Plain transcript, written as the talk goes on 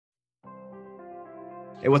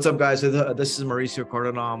Hey, what's up, guys? This is Mauricio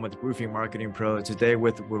Cardona with Roofing Marketing Pro. Today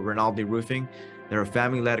with Rinaldi Roofing. They're a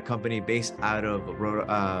family-led company based out of Rhode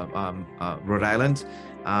Island,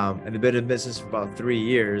 and they've been in business for about 3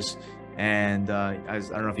 years. And I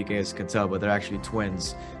don't know if you guys can tell, but they're actually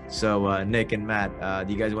twins. So Nick and Matt,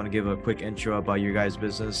 do you guys want to give a quick intro about your guys'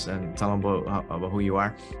 business and tell them about who you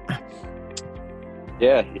are?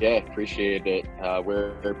 Yeah, appreciate it.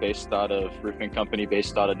 We're based out of roofing company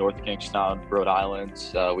based out of North Kingstown, Rhode Island.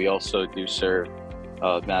 We also do serve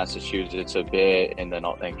Massachusetts a bit, and then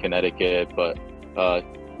in Connecticut, but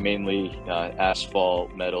mainly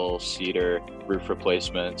asphalt, metal, cedar, roof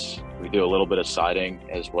replacements. We do a little bit of siding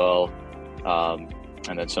as well,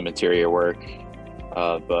 and then some interior work.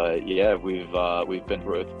 But yeah, we've been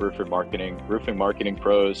with roofing marketing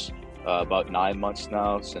pros. About 9 months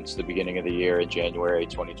now, since the beginning of the year in January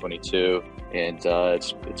 2022, and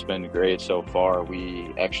it's been great so far.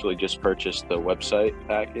 We actually just purchased the website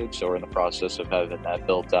package, so we're in the process of having that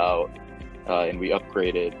built out, and we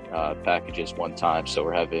upgraded packages one time, so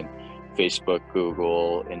we're having Facebook,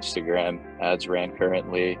 Google, Instagram ads ran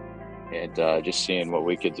currently, and just seeing what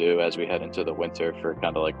we could do as we head into the winter for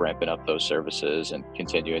kind of like ramping up those services and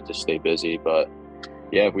continuing to stay busy. But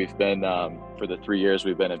yeah, we've been, for the 3 years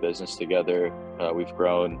we've been in business together, we've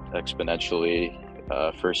grown exponentially.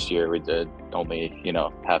 First year we did only,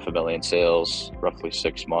 $500,000 sales, roughly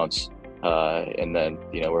 6 months. And then,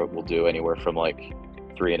 we'll do anywhere from like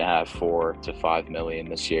 3.5, 4 to 5 million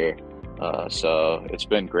this year. So it's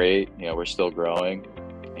been great. We're still growing,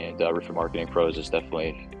 and Roofing Marketing Pros has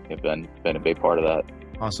definitely been a big part of that.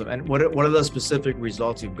 Awesome. And what are the specific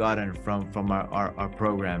results you've gotten from our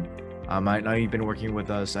program? I know you've been working with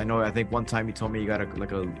us. I think one time you told me you got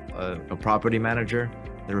a property manager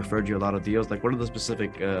that referred you a lot of deals. Like, what are the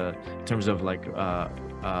specific in terms of like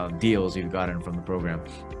deals you've gotten from the program?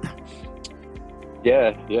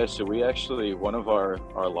 Yeah. So we actually, one of our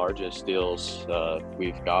largest deals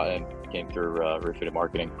we've gotten came through Roofing and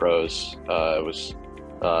Marketing Pros. It was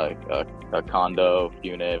a condo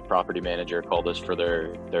unit. Property manager called us for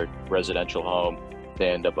their residential home. They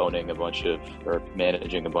end up owning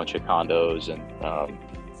managing a bunch of condos and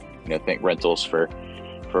I think rentals for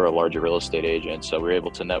a larger real estate agent. So we were able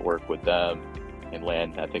to network with them and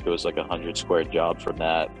land, I think it was like 100 square job from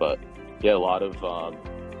that. But yeah, a lot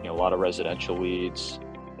of residential leads,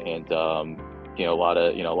 and a lot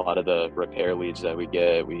of the repair leads that we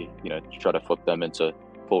get, we try to flip them into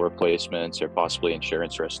full replacements or possibly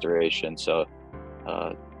insurance restoration. So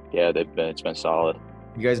yeah, it's been solid.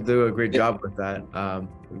 You guys do a great job with that.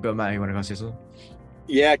 Go, Matt, you want to say something?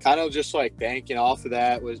 Yeah, kind of just like banking off of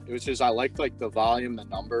that was just, I liked like the volume, the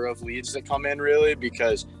number of leads that come in, really,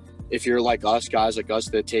 because if you're like us, guys like us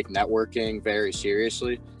that take networking very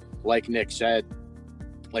seriously, like Nick said,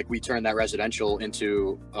 like we turn that residential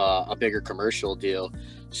into a bigger commercial deal.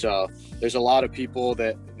 So there's a lot of people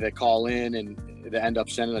that call in and that end up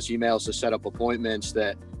sending us emails to set up appointments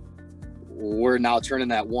that we're now turning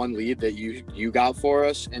that one lead that you got for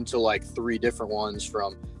us into like 3 different ones,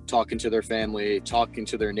 from talking to their family, talking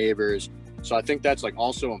to their neighbors. So I think that's like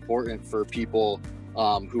also important for people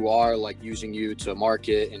who are like using you to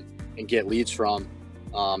market and get leads from,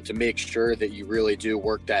 to make sure that you really do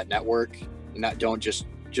work that network and that don't just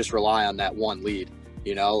rely on that one lead,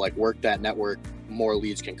 like work that network. More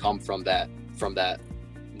leads can come from that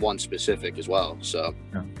one specific as well. So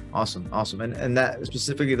yeah. Awesome. And that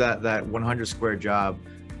specifically that 100 square job,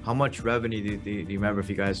 how much revenue do you remember, if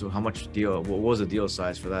you guys, what was the deal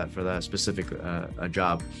size for that specific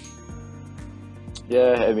job?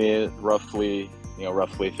 Yeah, I mean, roughly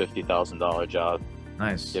 $50,000 job.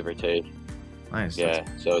 Nice. Give or take. Nice. Yeah,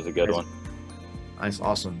 so it was a good one. Nice,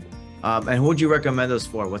 awesome. And who would you recommend us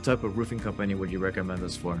for? What type of roofing company would you recommend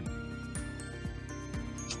us for?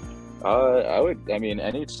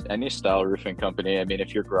 Any style roofing company. I mean,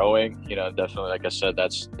 if you're growing, definitely, like I said,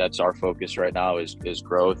 that's our focus right now is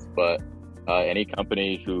growth. But any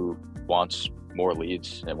company who wants more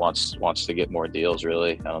leads and wants to get more deals,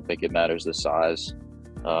 really, I don't think it matters the size.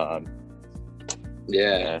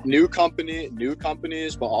 Yeah, new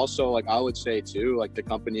companies, but also like I would say too, like the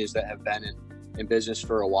companies that have been in business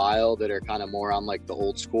for a while that are kind of more on like the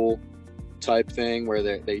old school type thing, where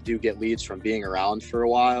they do get leads from being around for a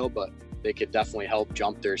while, but they could definitely help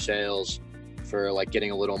jump their sales for like getting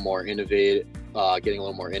a little more innovative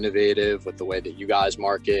with the way that you guys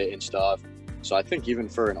market and stuff. So I think even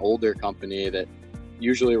for an older company that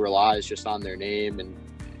usually relies just on their name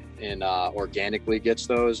and organically gets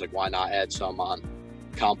those, like why not add some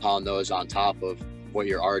compound those on top of what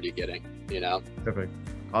you're already getting, Perfect.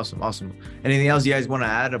 Awesome. Anything else you guys want to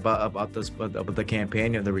add about the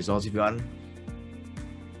campaign and the results you've gotten?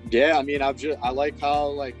 Yeah, I mean, I like how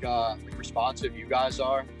like responsive you guys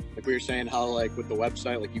are. Like we were saying, how like with the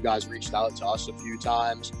website, like you guys reached out to us a few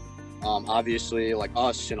times. Obviously, like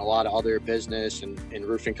us and a lot of other business and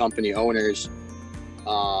roofing company owners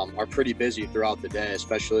are pretty busy throughout the day,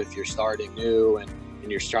 especially if you're starting new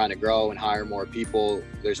and you're trying to grow and hire more people.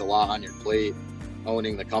 There's a lot on your plate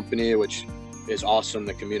owning the company, which is awesome.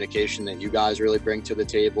 The communication that you guys really bring to the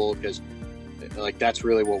table, because like that's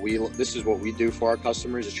really what this is what we do for our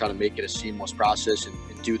customers, is try to make it a seamless process and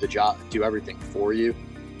do the job, do everything for you.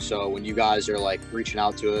 So when you guys are like reaching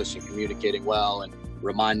out to us and communicating well and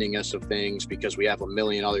reminding us of things, because we have a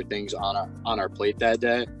million other things on our plate that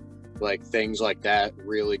day, like things like that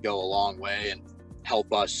really go a long way and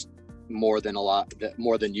help us more than so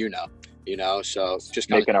just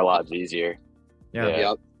making our lives easier. Yeah.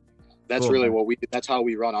 Yep. That's Cool, really man. that's how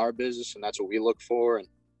we run our business, and that's what we look for, and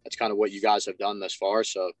that's kind of what you guys have done thus far,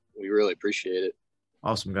 so we really appreciate it.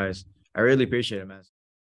 Awesome, guys. I really appreciate it, man.